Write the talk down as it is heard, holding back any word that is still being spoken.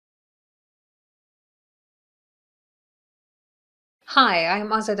Hi,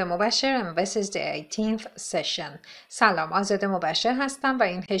 I'm آزاده مبشر and this is the 18th session. سلام، آزاده مبشر هستم و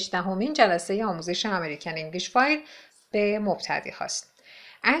این 18مین جلسه آموزش امریکن انگلیش فایل به مبتدی هاست.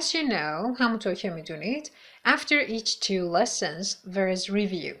 As you know, همونطور که میدونید, after each two lessons there is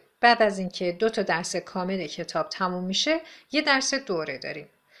review. بعد از اینکه 2 درس کامل کتاب تموم میشه، یه درس دوره داریم.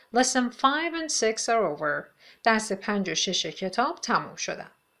 Lesson 5 and 6 are over. درس 5 و 6 کتاب تموم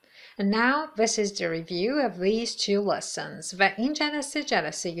شدن. And now this is the review of these 2 lessons. و این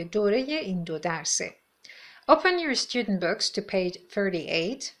جلسه دوره این 2 درسه. Open your student books to page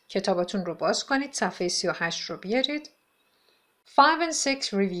 38. کتاباتون رو باز کنید. صفحه 38 رو بیارید. 5 and 6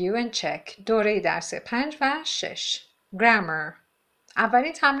 review and check. دوره درس 5 و 6. Grammar.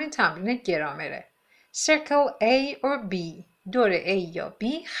 اولین تمرین گرامره. Circle A or B. دور A یا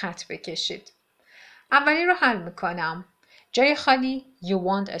B خط بکشید. اولی رو حل میکنم. جای خالی you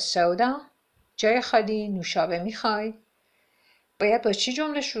want a soda. جای خالی نوشابه میخوای. باید با چی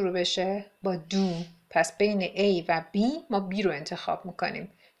جمله شروع بشه؟ با do. پس بین A و B ما B رو انتخاب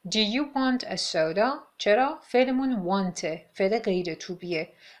میکنیم. Do you want a soda؟ چرا؟ فعلمون want. فعل غیر to beه.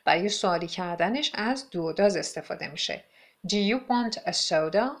 برای سوالی کردنش از do و does استفاده میشه. Do you want a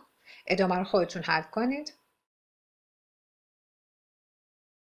soda؟ ادامه رو خودتون حل کنید.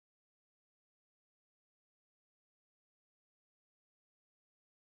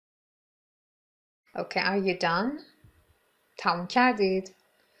 Okay, are you done? تموم کردید؟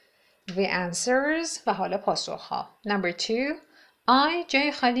 The answers و حالا پاسخ ها. Number 2. I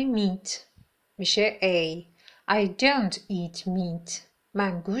جای خالی meat میشه A. I don't eat meat.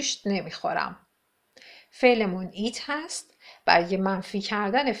 من گوشت نمیخورم. فعلمون eat هست. برای منفی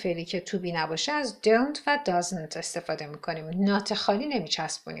کردن فعلی که to be نباشه از don't و doesn't استفاده میکنیم. not خالی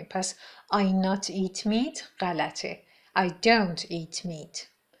نمیچسبونیم. پس I not eat meat غلطه. I don't eat meat.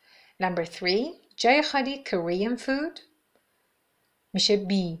 Number 3. جای خالی Korean food میشه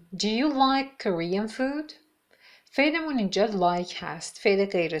B. Do you like Korean food؟ فعلمون اینجا like هست. فعل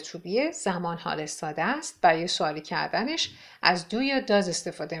غیر توبیه. زمان حال ساده است. برای سوالی کردنش از do یا does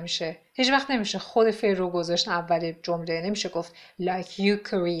استفاده میشه. هیچ وقت نمیشه خود فعل رو گذاشت اول جمله. نمیشه گفت like you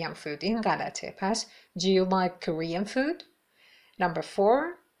Korean food. این غلطه. پس do you like Korean food؟ Number 4.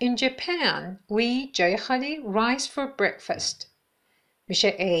 In Japan we جای خالی rice for breakfast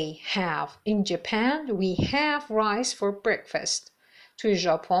میشه A. Have. In Japan we have rice for breakfast. توی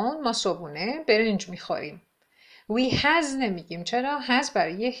ژاپن ما صبحونه برنج میخوریم. We has نمیگیم. چرا؟ has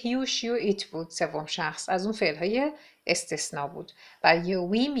برای he و she و it بود. سوم شخص. از اون فعلهای استثنا بود. برای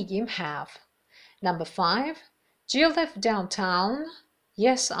we میگیم have. Number 5. Do you live downtown?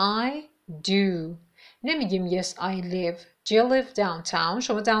 Yes, I do. نمیگیم yes, I live. Do you live downtown?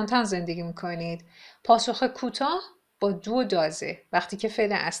 شما داونتاون زندگی میکنید. پاسخ کوتاه با دو و دازه. وقتی که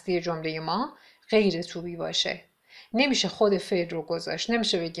فعل اصلی جمله ما غیر توبی باشه. نمیشه خود فعل رو گذاشت.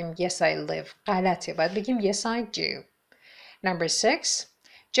 نمیشه بگیم yes, I live. غلطه. باید بگیم yes, I do. Number 6.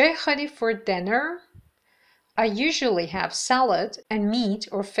 جای خالی for dinner. I usually have salad and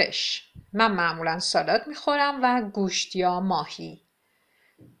meat or fish. من معمولا سالاد میخورم و گوشت یا ماهی.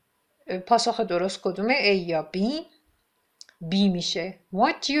 پاسخ درست کدومه؟ A یا B؟ B میشه.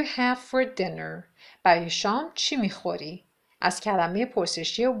 What do you have for dinner؟ برای شام چی میخوری؟ از کلمه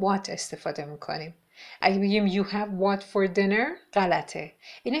پرسشی what استفاده میکنیم. اگه بگیم you have what for dinner غلطه.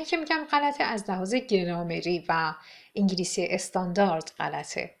 اینه که میگم غلطه از لحاظ گرامری و انگلیسی استاندارد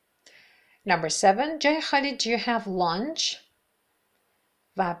غلطه. Number 7. جای خالی do you have lunch؟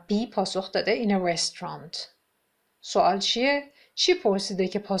 و B پاسخ داده in a restaurant. سوال چیه؟ چی پرسیده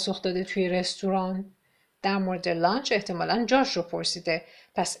که پاسخ داده توی رستوران؟ در مورد لانچ احتمالاً جاش رو پرسیده.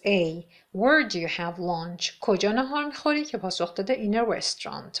 پس A. Where do you have lunch؟ کجا نهار میخوری که پاسخ داده in a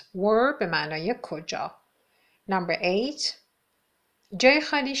restaurant. Where به معنای کجا. Number 8. جای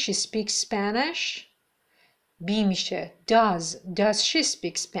خالی she speaks Spanish. B میشه does she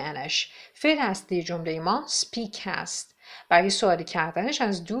speak Spanish؟ فعل اصلی جمله ما speak هست. برای سوالی کردنش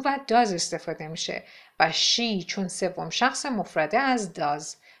از do و does استفاده میشه و she چون سوم شخص مفرده از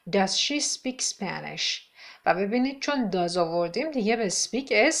does she speak Spanish؟ و ببینید چون does آوردیم دیگه به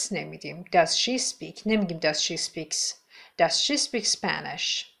speak s نمیدیم. does she speak نمیگیم does she speak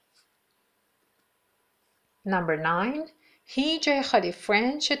Spanish. Number 9. He جای خالی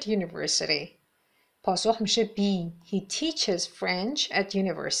French at university. پاسخ میشه B. He teaches French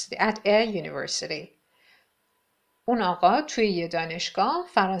at a university. اون آقا توی یه دانشگاه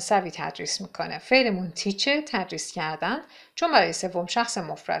فرانسوی تدریس میکنه. فعلمون teach تدریس کردن چون برای سوم شخص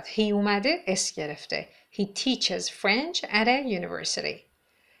مفرد he اومده اس گرفته. He teaches French at a university.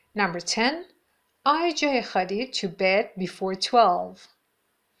 Number 10. I جای خالی to bed before 12.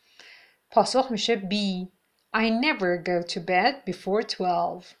 پاسخ میشه B. I never go to bed before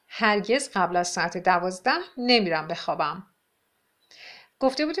 12. هرگز قبل از ساعت 12 نمیرم بخوابم.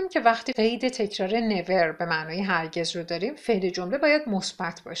 گفته بودیم که وقتی قید تکرار never به معنای هرگز رو داریم فعل جمله باید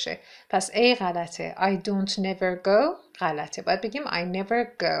مثبت باشه. پس A غلطه. I don't never go غلطه. باید بگیم I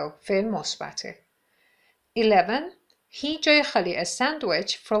never go. فعل مثبته. 11. He جای خالی a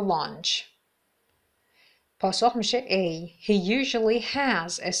sandwich for lunch. پاسخ میشه A. He usually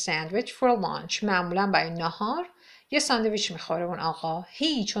has a sandwich for lunch. معمولا برای نهار یه ساندویچ میخوره اون آقا.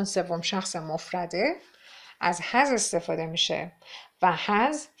 He چون سوم شخص مفرده از has استفاده میشه و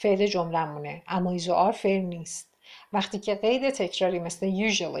has فعل جمله‌مونه اما is و are فعل نیست. وقتی که قید تکراری مثل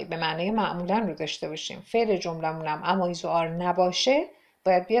usually به معنای معمولا رو داشته باشیم فعل جمله‌مونم اما is و are نباشه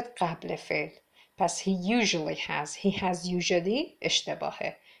باید بیاد قبل فعل. پس he usually has. He has usually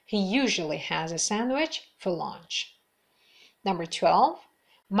اشتباهه. He usually has a sandwich for lunch. Number 12.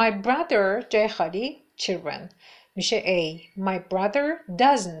 My brother جای خالی children. میشه A. My brother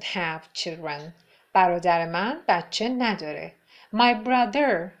doesn't have children. برادر من بچه نداره. My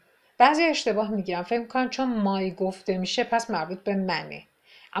brother. بعضی اشتباه میگیرم فکر میکنم چون my گفته میشه پس مربوط به منه.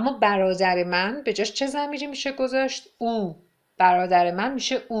 اما برادر من به جاش چه ضمیری میشه گذاشت؟ او. برادر من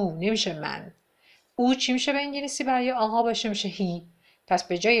میشه او نمیشه من. او چی میشه به انگلیسی برای آقا باشه میشه he. پس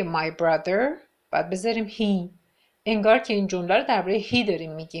به جای my brother باید بذاریم he. انگار که این جمله رو درباره he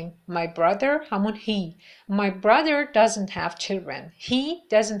داریم میگیم. My brother همون he. My brother doesn't have children.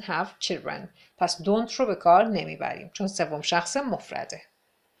 He doesn't have children. پس don't رو به کار نمیبریم چون سوم شخص مفرده.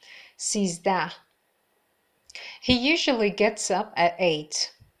 13. He usually gets up at 8.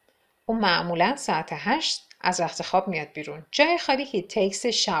 او معمولا ساعت 8 از رخت خواب میاد بیرون. جای خالی he takes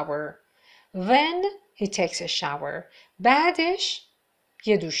a shower. When he takes a shower. بعدش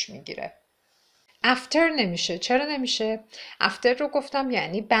یه دوش میگیره. after نمیشه. چرا نمیشه؟ after رو گفتم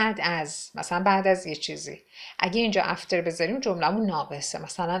یعنی بعد از. مثلا بعد از یه چیزی. اگه اینجا after بذاریم جمله‌مون ناقصه.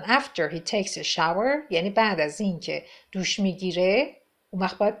 مثلا after he takes a shower یعنی بعد از این که دوش میگیره اون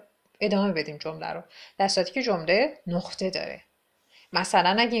وقت باید ادامه بدیم جمله رو. در صورتی که جمله نقطه داره.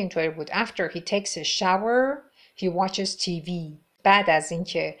 مثلا اگه اینطوری بود after he takes a shower he watches TV. بعد از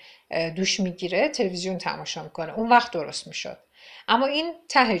اینکه دوش میگیره تلویزیون تماشا میکنه. اون وقت درست میشد. اما این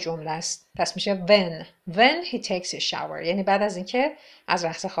ته جمله است. پس میشه when he takes a shower یعنی بعد از اینکه از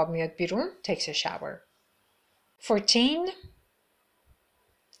رخت خواب میاد بیرون takes a shower. 14.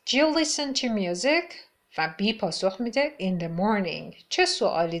 Do you listen to music؟ و B پاسخ میده in the morning. چه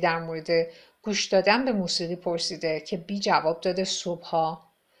سوالی در مورد گوش دادن به موسیقی پرسیده که B جواب داده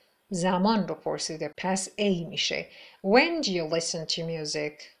صبحها. زمان رو پرسیده پس A میشه. When do you listen to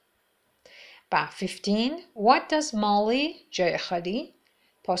music؟ و 15. What does Molly جای خالی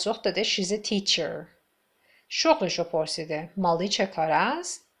پاسخ داده she's a teacher. شغلش رو پرسیده. مالی چه کار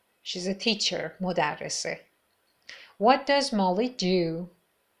است؟ she's a teacher. مدرسه. What does Molly do؟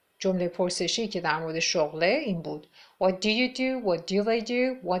 جمله پرسشی که در مورد شغله این بود. What do you do? What do they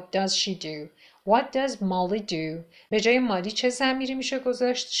do? What does she do? What does Molly do? به جای مالی چه ضمیری میشه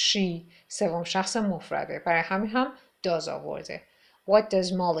گذاشت؟ she. سوم شخص مفرده. برای همین هم does آورده. What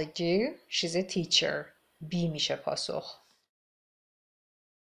does Molly do? She's a teacher. B میشه پاسخ.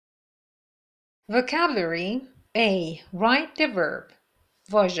 Vocabulary A. Write the verb.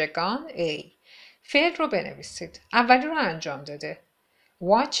 واژگان A. فعل رو بنویسید. اولی رو انجام داده.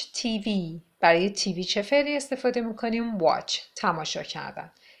 Watch TV. برای TV چه فعلی استفاده میکنیم؟ Watch. تماشا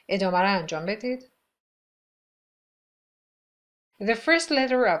کردن. ادامه رو انجام بدید. The first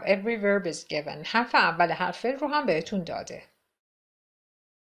letter of every verb is given. حرف اول هر فعل رو هم بهتون داده.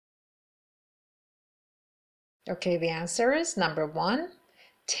 Okay, the answer is number 1.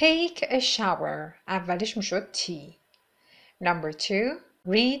 Take a shower. اولش میشد T. Number 2.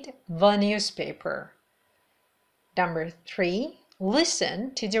 Read the newspaper. Number 3.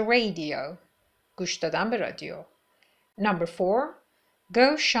 Listen to the radio. گوش دادن به رادیو. Number 4.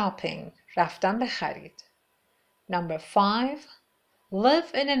 Go shopping. رفتن به خرید. Number 5.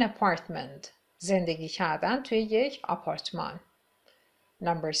 Live in an apartment. زندگی کردن توی یک آپارتمان.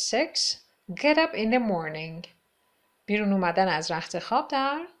 Number 6. Get up in the morning. بیرون اومدن از رخت خواب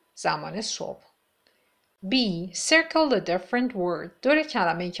در زمان صبح. B. Circle the different word. دور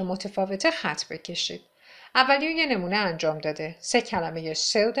کلمه‌ای که متفاوته خط بکشید. اولی یه نمونه انجام داده. 3 کلمه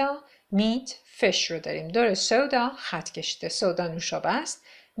soda، meat، fish رو داریم. دور soda خط کشیده. soda نوشابه است.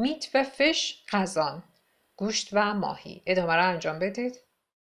 meat و fish غذان. گوشت و ماهی. ادامه رو انجام بدید.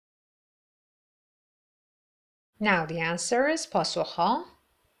 Now the answer is پاسخ‌ها.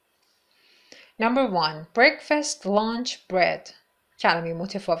 Number 1. Breakfast, lunch, bread. کلمه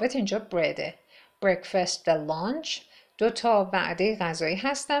متفاوت اینجا breadه. Breakfast و lunch 2 تا وعده غذایی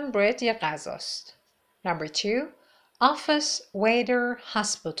هستن. bread یه غذاست. Number 2. Office, waiter,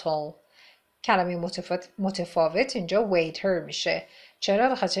 hospital. کلمه متفاوت اینجا waiter میشه. چرا؟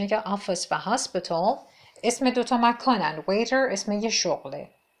 به خاطر اینکه office و hospital اسم دوتا مکانن. waiter اسم یه شغله.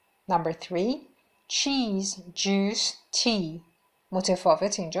 Number 3. cheese, juice, tea.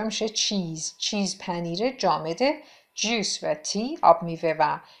 متفاوت اینجا میشه چیز پنیر جامده. juice و tea آب میوه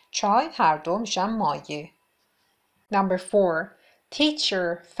و چای هر دو میشن مایع. Number 4.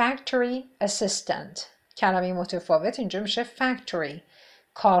 teacher, factory, assistant. کلمه متفاوت اینجا میشه factory.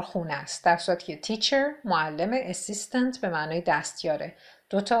 کارخونه است. در صورتی که teacher معلم، assistant به معنای دستیاره.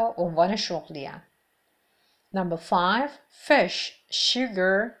 دوتا عنوان شغلی هستند. Number 5. fish,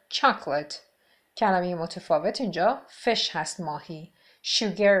 sugar, chocolate. کلمه متفاوت اینجا fish هست ماهی.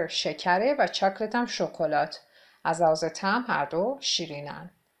 sugar شکره و chocolate هم شکلات. از لحاظ طعم هر دو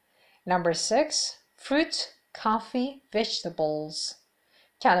شیرینن. Number 6. fruit, coffee, vegetables.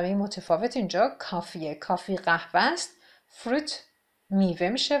 کلمه متفاوت اینجا کافیه. کافی قهوه است. fruit میوه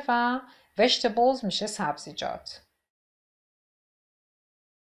میشه و vegetables میشه سبزیجات.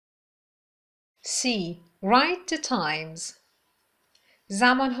 C. Write the times.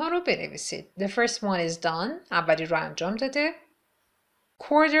 زمانها رو بنویسید. The first one is done. اولی رو انجام داده.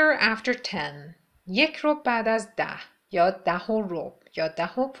 Quarter after 10. 1 بعد از 10 یا 10 یا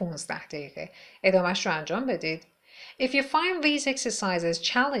 10:15 دقیقه. ادامهش رو انجام بدید. If you find these exercises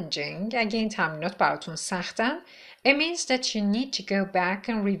challenging, اگه این تمرینات براتون سختن, it means that you need to go back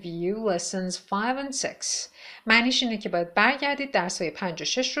and review lessons 5 and 6. معنیش اینه که باید برگردید درس‌های 5 و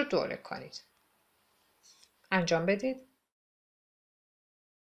 6 رو دوره کنید. انجام بدید.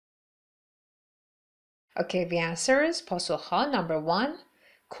 Okay, the answers. پاسخها. Number 1.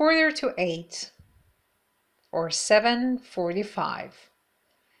 Quarter to 8 or 7:45.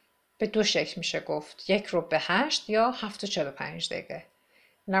 به دو شکل میشه گفت. 7:45 یا 7:45 دقیقه.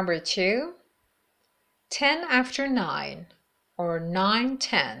 Number 2. 10 after 9 or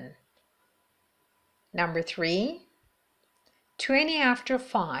 9:10. Number 3. 20 after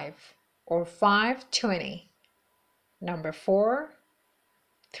 5 or 5:20. Number 4.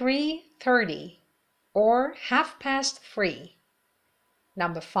 3:30 or 3:30.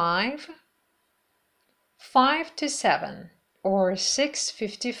 Number 5. 5 to 7 or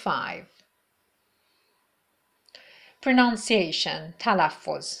 6:55. Pronunciation.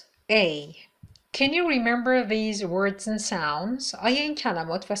 تلفظ. A. Can you remember these words and sounds? آیا این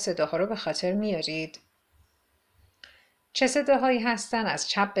کلمات و صداها رو به خاطر میارید؟ چه صداهایی هستن؟ از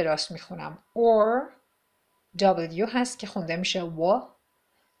چپ به راست میخونم. or W هست که خونده میشه و.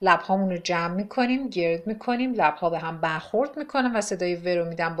 لبهامون رو جمع میکنیم، گرد میکنیم، لبها به هم برخورد میکنن و صدای و رو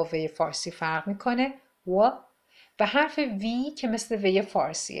میدن با وی فارسی فرق میکنه. و حرف وی که مثل وی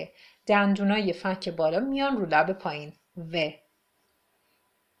فارسیه. دندونای فک بالا میان رو لب پایین. و.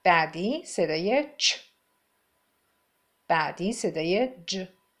 بعدی صدای چ. بعدی صدای ج.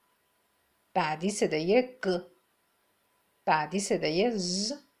 بعدی صدای گ. بعدی صدای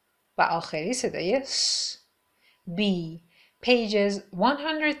ز. و آخری صدای س. B. Pages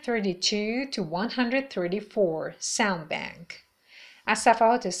 132 to 134 Sound Bank. از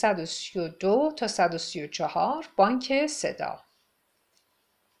صفحات 132 تا 134 بانک صدا.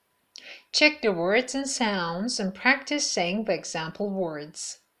 Check the words and sounds and practice saying the example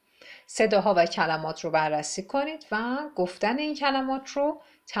words. صداها و کلمات رو بررسی کنید و گفتن این کلمات رو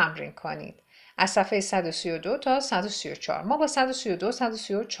تمرین کنید. از صفحه 132 تا 134. ما با 132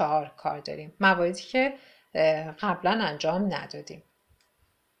 134 کار داریم. مواردی که قبلا انجام ندادیم.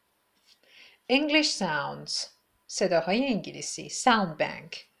 English sounds. صداهای انگلیسی. Sound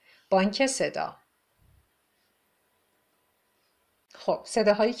Bank. بانک صدا. خب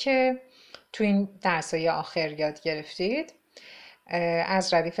صداهایی که تو این درس‌های آخر یاد گرفتید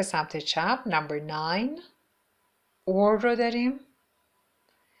از ردیف سمت چپ number 9 or رو داریم.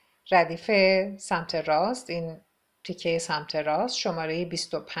 ردیف سمت راست این تیکه سمت راست شماره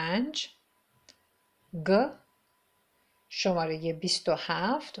 25 گ. شماره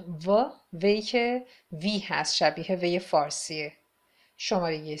 27 وی که وی هست شبیه وی فارسیه.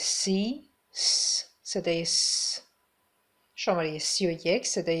 شماره 30 س صدای س. شماره 31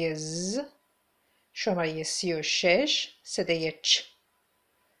 صدای ز. شماره 36 صدای چ.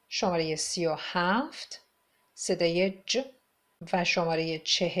 شماره 37 صدای ج. و شماره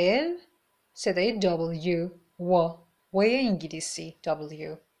 40 صدای W. و انگلیسی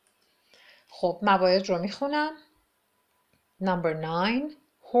W. خب موارد رو میخونم. Number 9.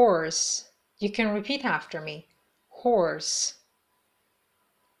 Horse. You can repeat after me. Horse.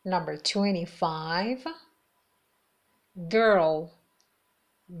 Number 25. Girl.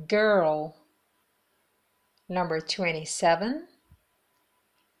 Girl. Number 27.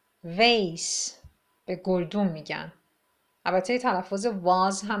 Vase. به گلدون میگن. البته تلفظ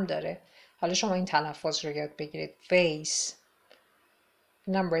واز هم داره. حالا شما این تلفظ رو یاد بگیرید. vase.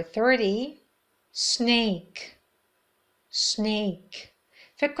 Number 30. snake. snake.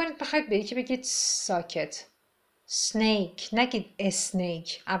 فکر کنید بخواید به یکی بگید ساکت. snake. نگید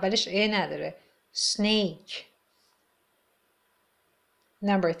اسنیک. اولش ا نداره. snake.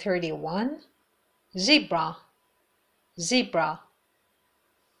 Number 31. zebra. zebra.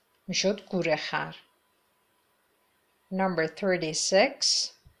 میشد گورخر. Number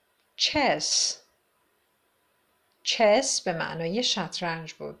 36. chess. chess به معنای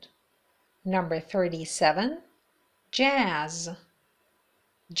شطرنج بود. Number 37. jazz.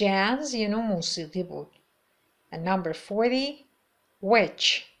 jazz یه نوع موسیقی بود. And number 40.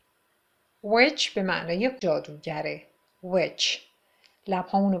 witch. witch به معنای جادوگره. witch.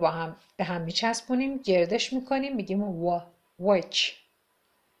 لبهامونو به هم میچسبونیم، گردش میکنیم، میگیم witch.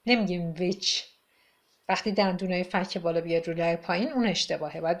 نمیگیم witch. وقتی دندونای فک بالا بیاد رو لای پایین اون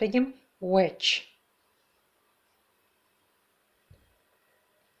اشتباهه. باید بگیم witch.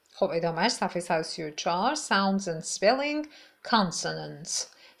 خب ادامهش صفحه 134. Sounds and spelling consonants.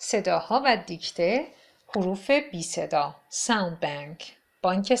 صداها و دیکته حروف بی صدا. Sound bank.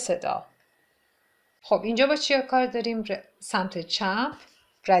 بانک صدا. خب اینجا با چیا کار داریم؟ سمت چپ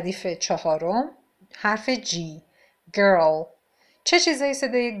ردیف 4 حرف G. girl. چه چیزایی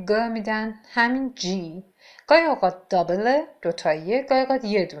صدای گ میدن؟ همین G. گاهی اوقات دابله، دوتاییه، گاهی اوقات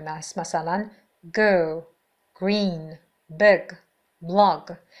یه دونه است. مثلا go, green, big,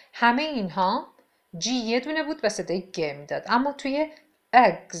 blog. همه اینها G یه دونه بود و صدای گ میداد. اما توی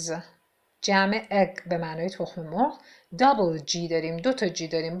eggs، جمع egg به معنای تخم مرغ، double G داریم، 2 G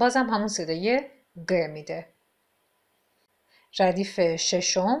داریم، بازم همون صدای گ میده. ردیف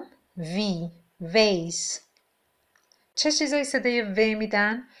 6 V. vase. چه چیزایی صدای و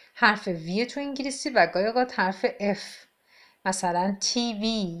میدن؟ حرف وی تو انگلیسی و گاهی اوقات حرف F. مثلا TV,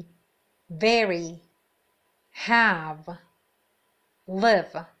 very, have,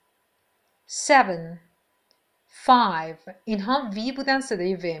 live, 7, 5. اینها وی بودن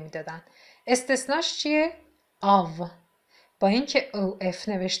صدای و میدادن. استثناش چیه؟ of. با اینکه OF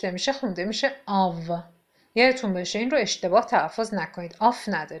نوشته میشه خونده میشه of. یادتون باشه این رو اشتباه تلفظ نکنید. آف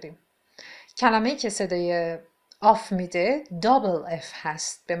نداریم. کلمه‌ای که صدای آف میده دابل اف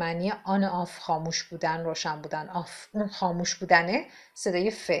هست، به معنی آن آف، خاموش بودن، روشن بودن. آف اون خاموش بودنه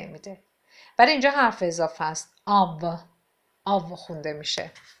صدای ف میده. ولی اینجا حرف اضافه است. آو خونده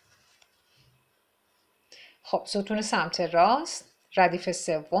میشه. خب ستون سمت راست ردیف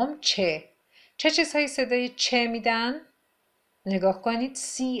 3 چه چیزهایی صدای چه میدن؟ نگاه کنید.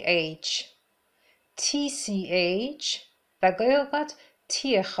 CH, TCH و گاهی اوقات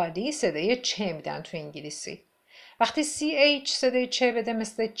تی خالی صدای چه میدن تو انگلیسی. وقتی CH صدای چه بده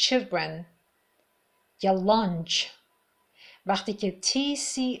مثل children یا lunch. وقتی که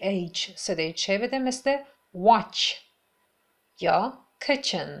TCH صدای چه بده مثل watch یا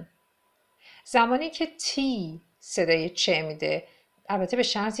kitchen. زمانی که T صدای چه میده، البته به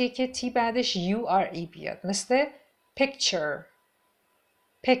شرطیه که T بعدش URE بیاد، مثل picture.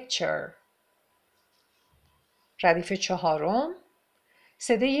 ردیف 4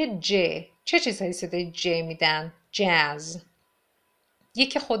 صدای ج. چه چیزهایی صدای ج میدن؟ جاز.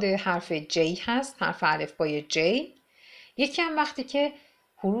 یکی خود حرف J هست، حرف الفبای J. یکی هم وقتی که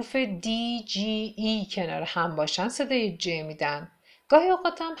حروف D, G, E کنار هم باشن صدای J میدن. گاهی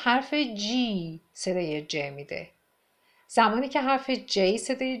اوقات هم حرف G صدای J میده. زمانی که حرف J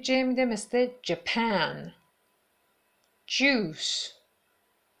صدای J میده مثل Japan, juice,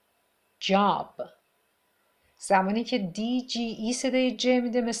 job. زمانی که D, G, E صدای J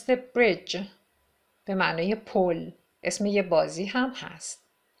میده مثل bridge به معنای پل. اسم یه بازی هم هست.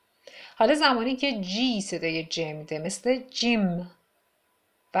 حالا زمانی که G صدای J میده مثل جیم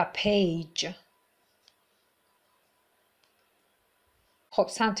و پیج. خب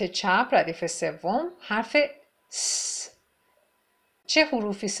سمت چپ ردیف 3 حرف س. چه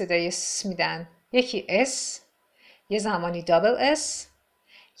حروفی صدای س میدن؟ یکی S، یه زمانی دابل S،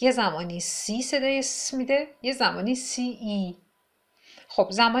 یه زمانی C صدای س میده، یه زمانی CE. خب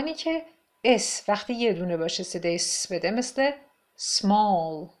زمانی که S وقتی یه دونه باشه صدای س بده مثل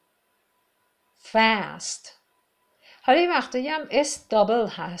small، fast. حالا یه وقتایی هم S دابل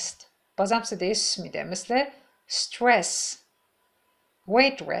هست، بازم صدای س میده مثل stress،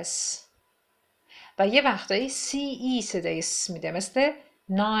 waitress. و یه وقتایی CE صدای س میده مثل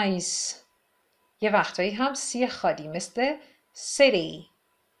nice. یه وقتایی هم C خالی مثل city.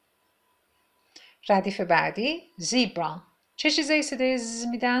 ردیف بعدی زیبرا. چه چیزایی صدای ز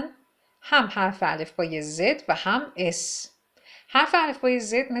میدن؟ هم حرف الفبای Z و هم S. حرف الفبای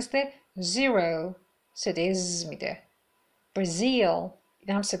Z مثل zero صدای ز میده. برزیل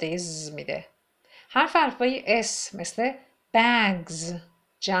این هم صدای ز میده. حرفای اس مثل bags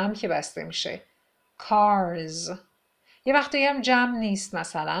جمع که بسته میشه. cars یه وقتی هم جمع نیست،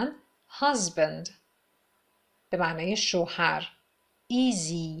 مثلا husband به معنی شوهر.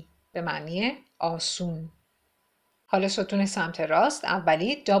 easy به معنی آسون. حالا ستون سمت راست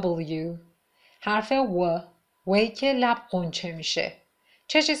اولی W حرف وی که لب قنچه میشه.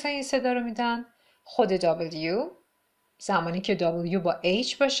 چه چیزایی این صدا رو میدن؟ خود W زمانی که W با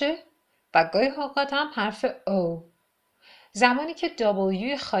H باشه و گاهی اوقات هم حرف O. زمانی که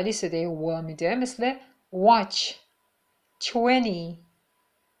W خالی صدای و میده مثل watch 20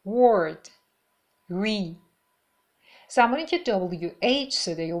 word re. زمانی که WH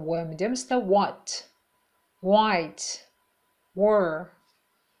صدای و میده مثل what white were.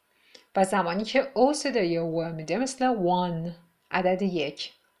 و زمانی که او صدای و میده مثل one عدد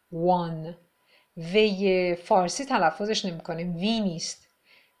 1 one. وی فارسی تلفظش نمی کنیم، وی نیست،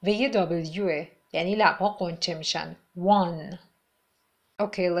 وی دبلیوه، یعنی لبها قنچه میشن. one.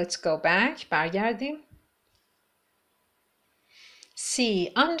 Okay, let's go back. برگردیم. C.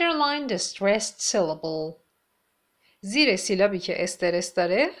 Underline the stressed syllable. زیر سیلابی که استرس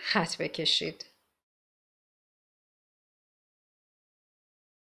داره خط بکشید.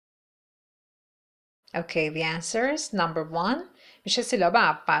 Okay, the answers. Number 1 میشه سیلاب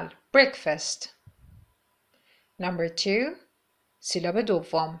اول breakfast. Number 2 سیلاب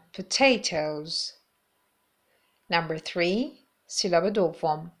دوم potatoes. Number 3 سیلاب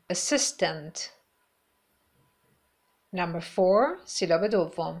دوم assistant. Number 4 سیلاب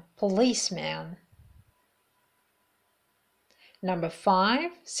دوم policeman. Number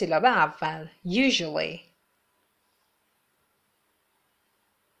 5 سیلاب اول usually.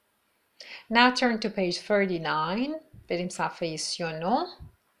 Now turn to page 39. بریم صفحه 39.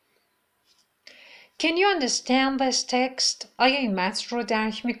 Can you understand this text? آیا این متن رو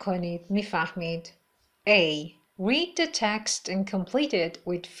درک می‌کنید؟ می‌فهمید؟ A. Read the text and complete it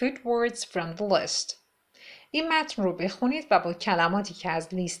with footwords from the list. این متن رو بخونید و با کلماتی که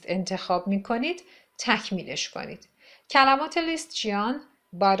از لیست انتخاب می‌کنید تکمیلش کنید. کلمات لیست چیان؟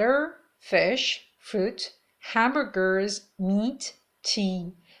 butter, fish, fruit, hamburgers, meat,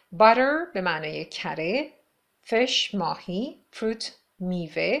 tea. butter به معنای کره، fish ماهی، fruit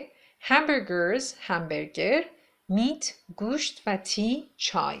میوه، hamburgers همبرگر، meat گوشت و tea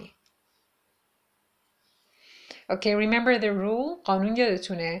چای. Okay, remember the rule. قانون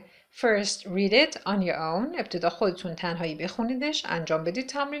یادتونه. First read it on your own. ابتدا خودتون تنهایی بخونیدش، انجام بدید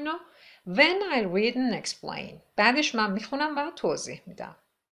تمرینو. Then I read and explain. بعدش من میخونم و توضیح میدم.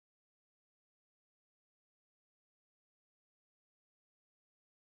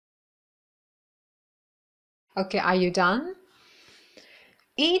 Okay, are you done?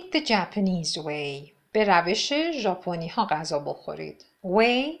 Eat the Japanese way. به روش ژاپنی ها غذا بخورید.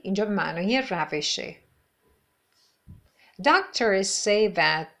 Way اینجا به معنای روشه. Doctors say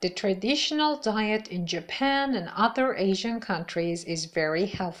that the traditional diet in Japan and other Asian countries is very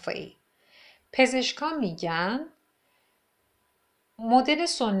healthy. پزشکان میگن مدل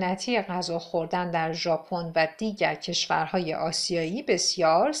سنتی غذا خوردن در ژاپن و دیگر کشورهای آسیایی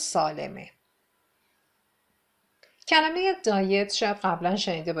بسیار سالمه. کلمه دایت شاید قبلا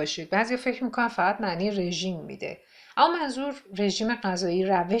شنیده باشید. بعضی فکر میکنن فقط معنی رژیم میده. اما منظور رژیم غذایی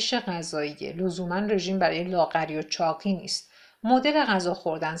روش غذاییه. لزوما رژیم برای لاغری و چاقی نیست. مدل غذا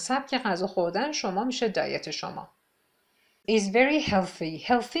خوردن، سبک غذا خوردن شما میشه دایت شما. is very healthy.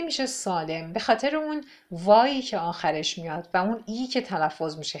 healthy میشه سالم. به خاطر اون وایی که آخرش میاد و اون ای که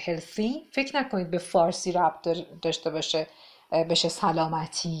تلفظ میشه healthy، فکر نکنید به فارسی ربط داشته باشه بشه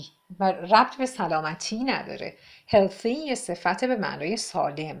سلامتی. ربط به سلامتی نداره. healthy یه صفت به معنای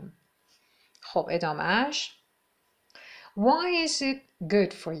سالم. خب ادامهش. Why is it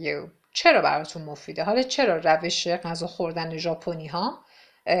good for you? چرا براتون مفیده؟ حالا چرا روش غذا خوردن ژاپنی ها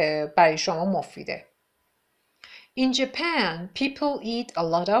برای شما مفیده؟ In Japan, people eat a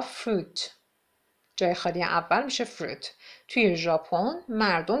lot of fruit. جای خالی اول میشه fruit. توی ژاپن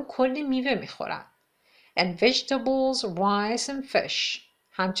مردم کلی میوه میخورن. And vegetables, rice and fish.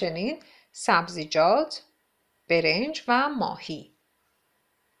 همچنین سبزیجات، برنج و ماهی.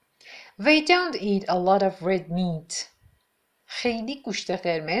 They don't eat a lot of red meat. خیلی گوشت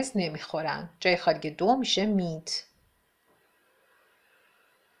قرمز نمیخورن. جای خالی دو میشه meat.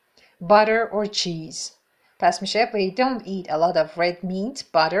 Butter or cheese. پس میشه they don't eat a lot of red meat,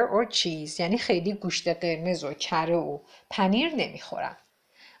 butter or cheese. یعنی خیلی گوشت قرمز و کره و پنیر نمیخورن.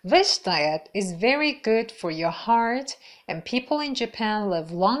 This diet is very good for your heart and people in Japan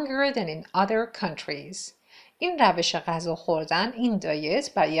live longer than in other countries. این روش غذا خوردن، این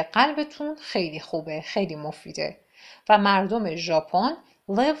دایت برای قلبتون خیلی خوبه، خیلی مفیده. و مردم ژاپن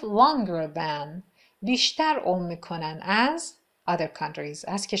live longer than بیشتر عمر میکنن از other countries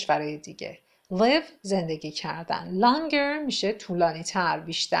از کشورهای دیگه. live زندگی کردن، longer میشه طولانی تر،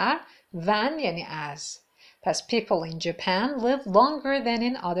 بیشتر، than یعنی از. پس people in Japan live longer than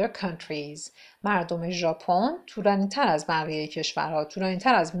in other countries. مردم ژاپن طولانی تر از بقیه کشورها، طولانی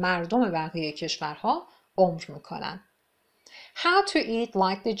تر از مردم بقیه کشورها عمر میکنن. How to eat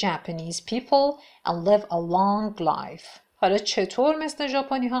like the Japanese people and live a long life. حالا چطور مثل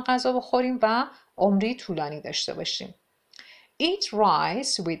ژاپنی ها غذا بخوریم و عمری طولانی داشته باشیم. Eat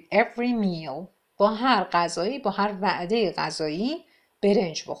rice with every meal. با هر غذایی، با هر وعده غذایی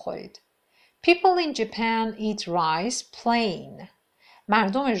برنج بخورید. People in Japan eat rice plain.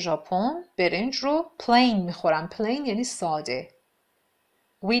 مردم ژاپن برنج رو plain میخورن. plain یعنی ساده.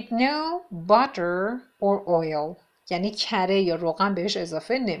 With no butter or oil. یعنی کره یا روغن بهش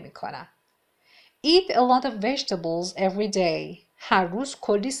اضافه نمی کنن. Eat a lot of vegetables every day. هر روز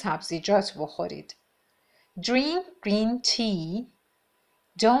کلی سبزیجات بخورید. Drink green tea.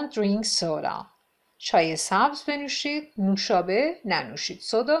 Don't drink soda. چای سبز بنوشید، نوشابه ننوشید.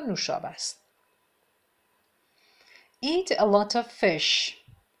 سودا نوشابه است. Eat a lot of fish.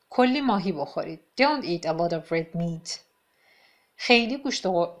 کلی ماهی بخورید. Don't eat a lot of red meat. خیلی گوشت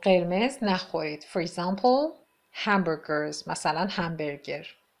قرمز نخورید. For example, hamburgers. مثلا همبرگر.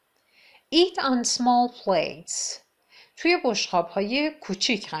 Eat on small plates. توی بشقاب‌های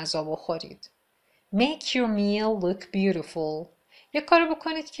کوچیک غذا بخورید. Make your meal look beautiful. یک کار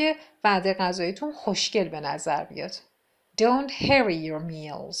بکنید که وعده غذاییتون خوشگل به نظر بیاد. Don't hurry your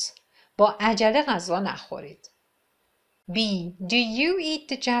meals. با عجله غذا نخورید. B. Do you eat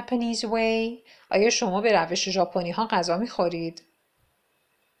the Japanese way? آیا شما به روش ژاپنی ها غذا میخورید؟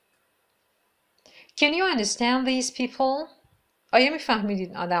 Can you understand these people? آیا میفهمید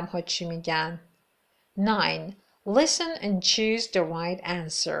این آدم ها چی میگن؟ 9. Listen and choose the right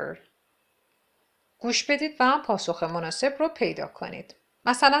answer. گوش بدید و پاسخ مناسب رو پیدا کنید.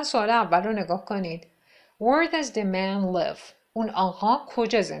 مثلا سوال اول رو نگاه کنید. Where does the man live? اون آقا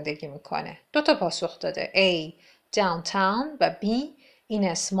کجا زندگی میکنه؟ 2 تا پاسخ داده. A. Downtown و B. In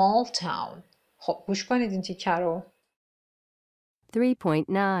a small town. خب گوش کنید این تیکه رو.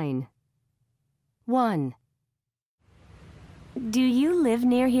 3.9 1. Do you live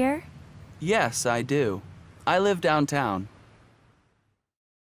near here? Yes, I do. I live downtown.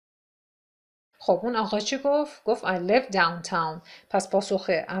 خب اون آقا چی گفت؟ گفت I live downtown. پس پاسخ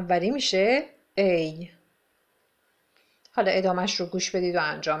اولی میشه A. حالا ادامهش رو گوش بدید و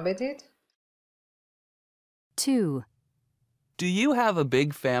انجام بدید. 2. Do you have a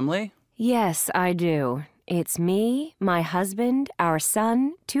big family? Yes, I do. It's me, my husband, our son,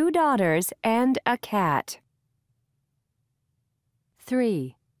 2 daughters, and a cat.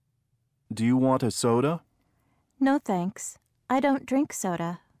 3. Do you want a soda? No, thanks. I don't drink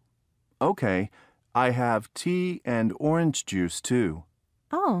soda. Okay. I have tea and orange juice too.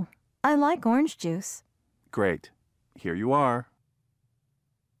 Oh, I like orange juice. Great. Here you are.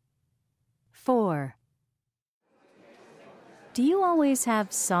 4. Do you always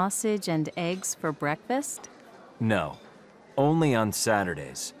have sausage and eggs for breakfast? No, only on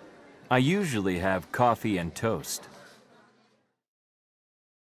Saturdays. I usually have coffee and toast.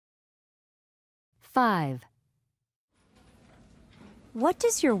 5. What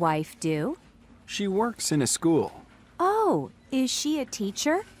does your wife do? She works in a school. Oh, is she a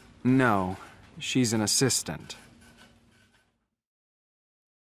teacher? No, she's an assistant.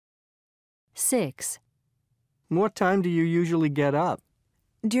 6. What time do you usually get up?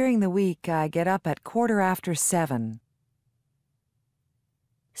 During the week, I get up at 7:15.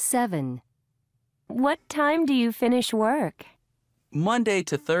 7. What time do you finish work? Monday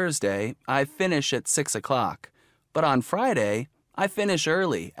to Thursday, I finish at 6 o'clock. But on Friday, I finish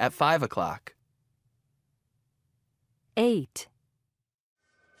early at 5 o'clock. 8.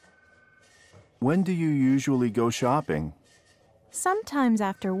 When do you usually go shopping? Sometimes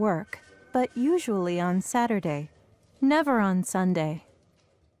after work, but usually on Saturday. Never on Sunday.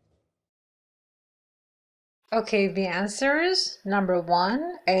 Okay, the answers. Number 1,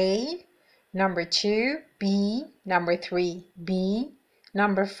 A. Number 2, B. Number 3, B.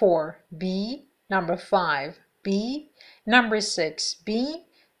 Number 4, B. Number 5, B. Number 6, B.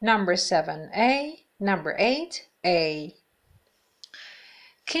 Number 7, A. Number 8, A.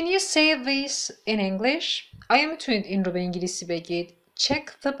 Can you say this in English? آیا میتونید این رو به انگلیسی بگید؟ Check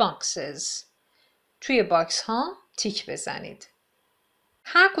the boxes. توی باکس ها تیک بزنید.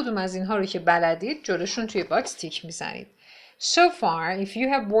 هر کدوم از اینها رو که بلدید جلوشون توی باکس تیک میزنید. So far, if you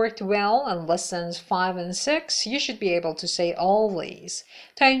have worked well on lessons 5 and 6, you should be able to say all these.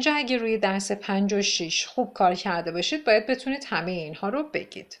 تا اینجا اگه روی درس 5 و 6 خوب کار کرده باشید باید بتونید همه اینها رو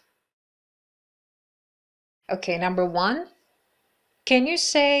بگید. Okay, number 1. Can you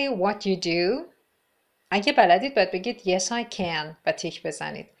say what you do? اگه بلدید باید بگید yes I can و تیک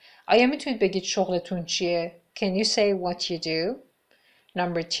بزنید. آیا میتونید بگید شغلتون چیه؟ Can you say what you do?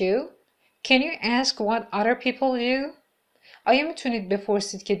 Number 2. Can you ask what other people do? آیا میتونید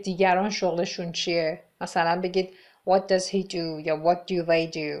بپرسید که دیگران شغلشون چیه؟ مثلا بگید what does he do یا what do they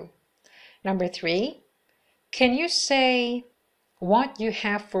do? Number 3. Can you say what you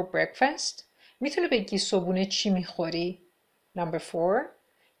have for breakfast? میتونی بگی صبحونه چی میخوری؟ Number 4.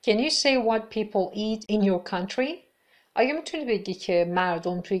 Can you say what people eat in your country? آیا میتونی بگی که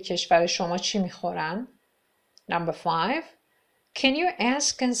مردم توی کشور شما چی میخورن؟ Number 5. Can you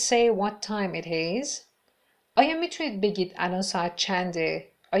ask and say what time it is? آیا میتونید بگید الان ساعت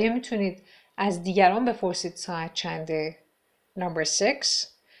چنده؟ آیا میتونید از دیگران بپرسید ساعت چنده؟ Number 6.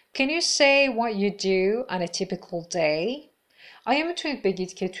 Can you say what you do on a typical day? آیا میتونید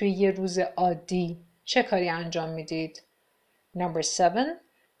بگید که توی یه روز عادی چه کاری انجام میدید؟ Number 7.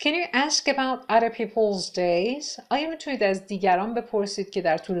 Can you ask about other people's days? آیا میتونید از دیگران بپرسید که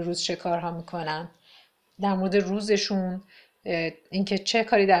در طول روز چه کارها میکنن؟ در مورد روزشون، اینکه چه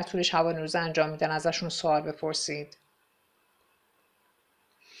کاری در طول شبانه روز انجام میدن ازشون سوال بپرسید.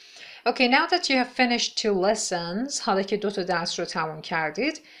 Okay, now that you have finished 2 lessons, حالا که 2 درس رو تموم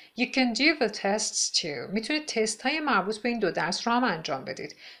کردید, you can do the tests too. میتونید تست های مربوط به این 2 درس رو هم انجام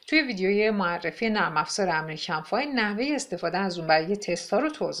بدید. توی ویدیوی معرفی نرم افزار امریکن فایل نحوه استفاده از اون برای تست ها رو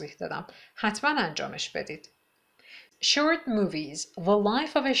توضیح دادم. حتما انجامش بدید. Short movies, the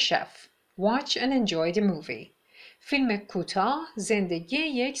life of a chef. Watch and enjoy the movie. فیلم کوتاه، زندگی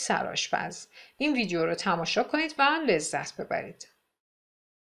یک سرآشپز. این ویدیو رو تماشا کنید و لذت ببرید.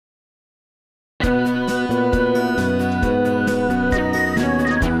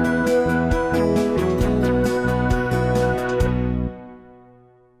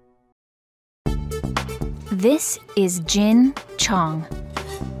 This is Jin Chong.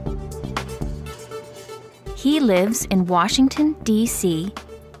 He lives in Washington, D.C.,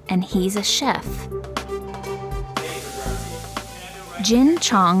 and he's a chef. Jin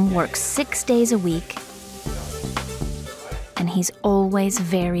Chong works 6 days a week, and he's always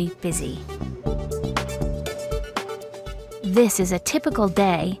very busy. This is a typical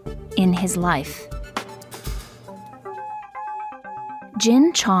day in his life.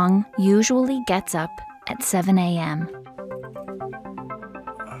 Jin Chong usually gets up at 7 a.m.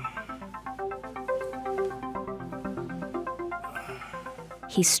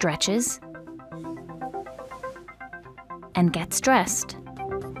 He stretches and gets dressed.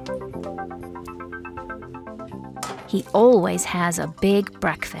 He always has a big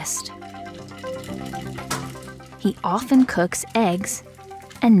breakfast. He often cooks eggs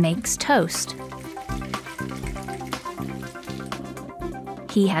and makes toast.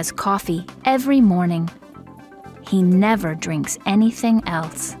 He has coffee every morning. He never drinks anything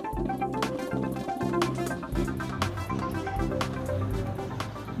else.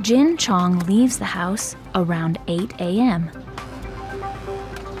 Jin Chong leaves the house around 8 a.m.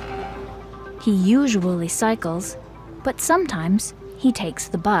 He usually cycles, but sometimes he takes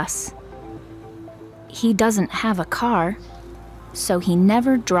the bus. He doesn't have a car, so he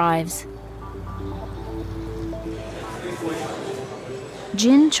never drives.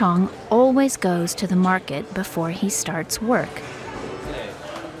 Jin Chong always goes to the market before he starts work.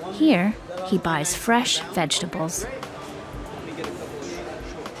 Here, he buys fresh vegetables.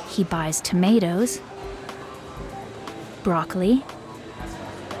 He buys tomatoes, broccoli,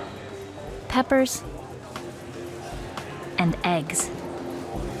 peppers, and eggs.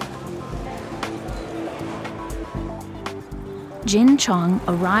 Jin Chong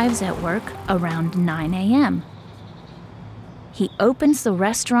arrives at work around 9 a.m. He opens the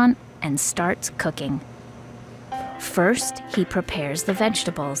restaurant and starts cooking. First, he prepares the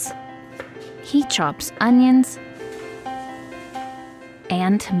vegetables. He chops onions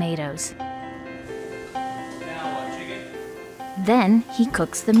and tomatoes. Then he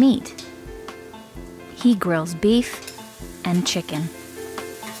cooks the meat. He grills beef and chicken.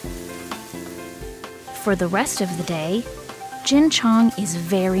 For the rest of the day, Jin Chong is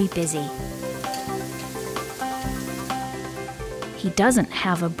very busy. He doesn't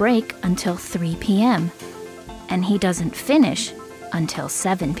have a break until 3 p.m., and he doesn't finish until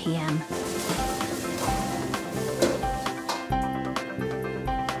 7 p.m.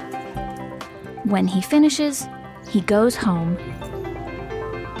 When he finishes, he goes home,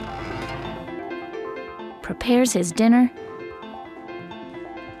 prepares his dinner,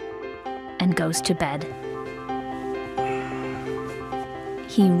 goes to bed.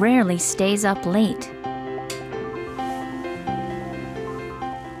 He rarely stays up late.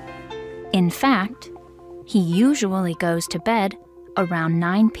 In fact, he usually goes to bed around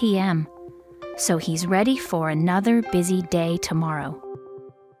 9 p.m., so he's ready for another busy day tomorrow.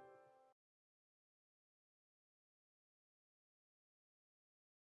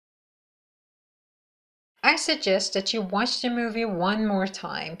 I suggest that you watch the movie one more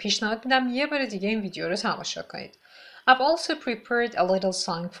time. پیشنهاد میدم یه بار دیگه این ویدیو رو تماشا کنید. I've also prepared a little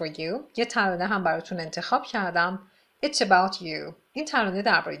song for you. یه ترانه هم براتون انتخاب کردم. It's about you. این ترانه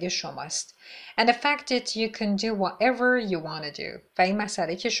درباره شماست. And the fact that you can do whatever you want to do. و این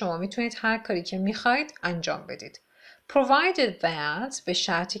مسئله که شما میتونید هر کاری که میخواید انجام بدید. Provided that به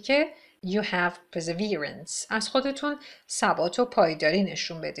شرطی که you have perseverance. از خودتون ثبات و پایداری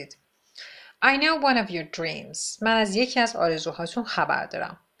نشون بدید. I know one of your dreams. من از یکی از آرزوهاتون خبر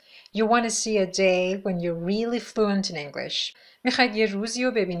دارم. You want to see a day when you're really fluent in English. میخواید یه روزی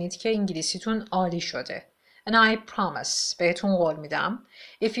رو ببینید که انگلیسیتون عالی شده. And I promise, بهتون قول میدم,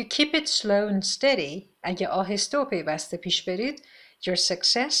 if you keep it slow and steady, اگه آهسته و پیوسته پیش برید, your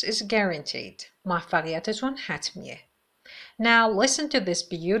success is guaranteed. موفقیتتون حتمیه. Now listen to this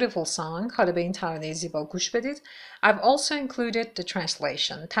beautiful song. حالا به این ترانه زیبا گوش بدید. I've also included the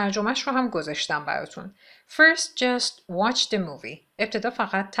translation. ترجمهش رو هم گذاشتم براتون. First, just watch the movie. ابتدا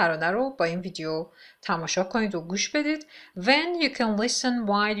فقط ترانه رو با این ویدیو تماشا کنید و گوش بدید. Then you can listen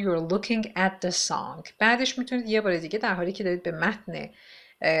while you're looking at the song. بعدش میتونید یه بار دیگه در حالی که دارید به متن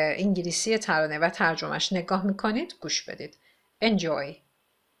انگلیسی ترانه و ترجمهش نگاه میکنید گوش بدید. Enjoy.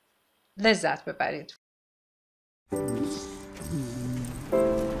 لذت ببرید.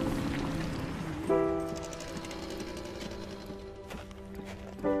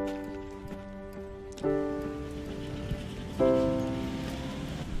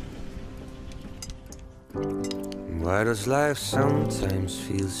 Why does life sometimes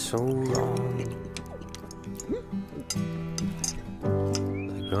feel so wrong?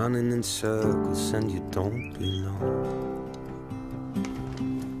 Like running in circles and you don't belong.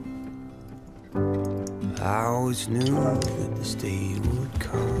 I always knew that this day would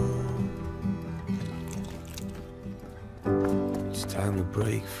come. It's time to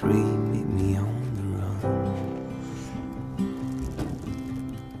break free, meet me on the run.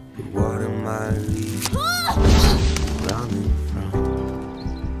 But what am I running from?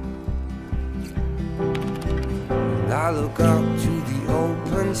 And I look up to the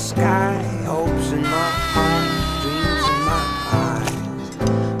open sky, hopes in my heart, dreams in my eyes.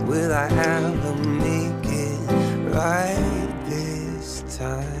 Will I ever make it right this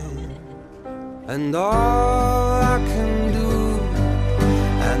time? And all I can do,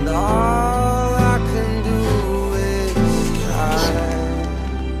 and all I can do is try.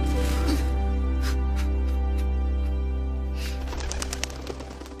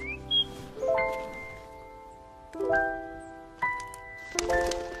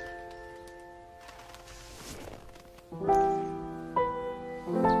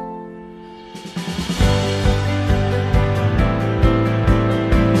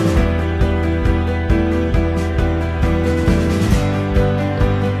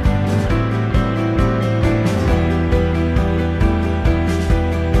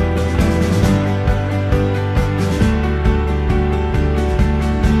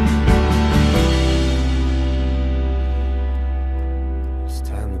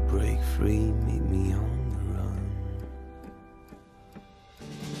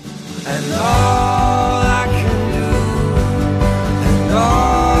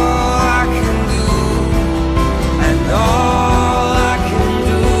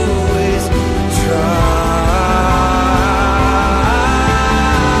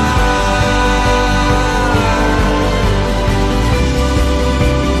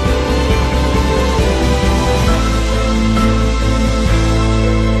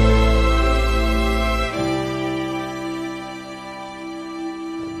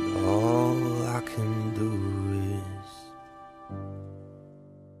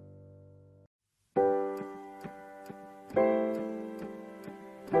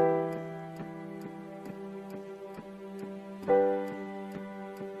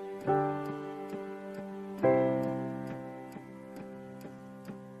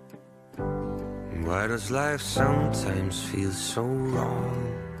 Why does life sometimes feel so wrong?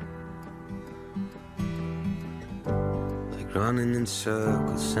 Like running in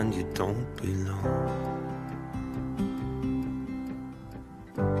circles and you don't belong.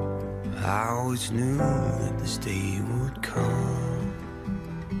 I always knew that this day would come.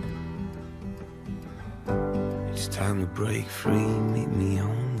 It's time to break free, meet me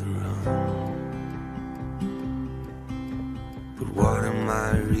on the run. But what am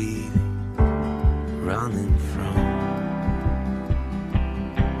I really running from?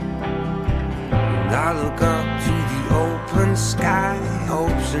 And I look up to the open sky,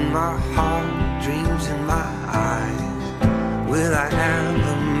 hopes in my heart, dreams in my eyes. Will I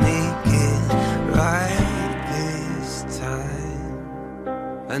ever make it right this time?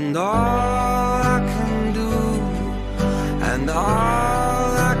 And all I can do, and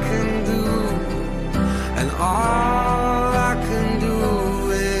all I can do, and all I can do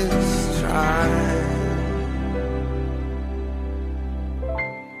is try.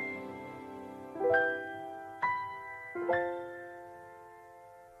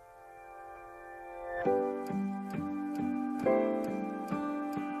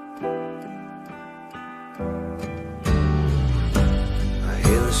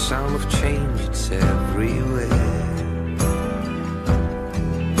 Sound of change, it's everywhere.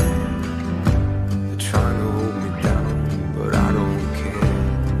 They're trying to hold me down, but I don't care.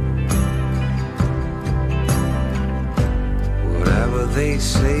 Whatever they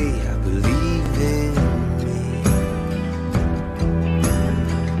say, I believe in me.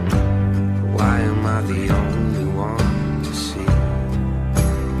 Why am I the only one to see?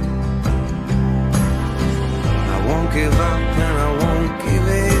 I won't give up and I won't give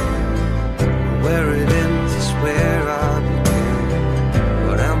in. Where it ends is where I begin.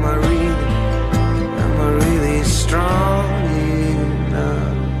 But am I really strong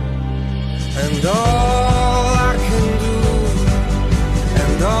enough? And all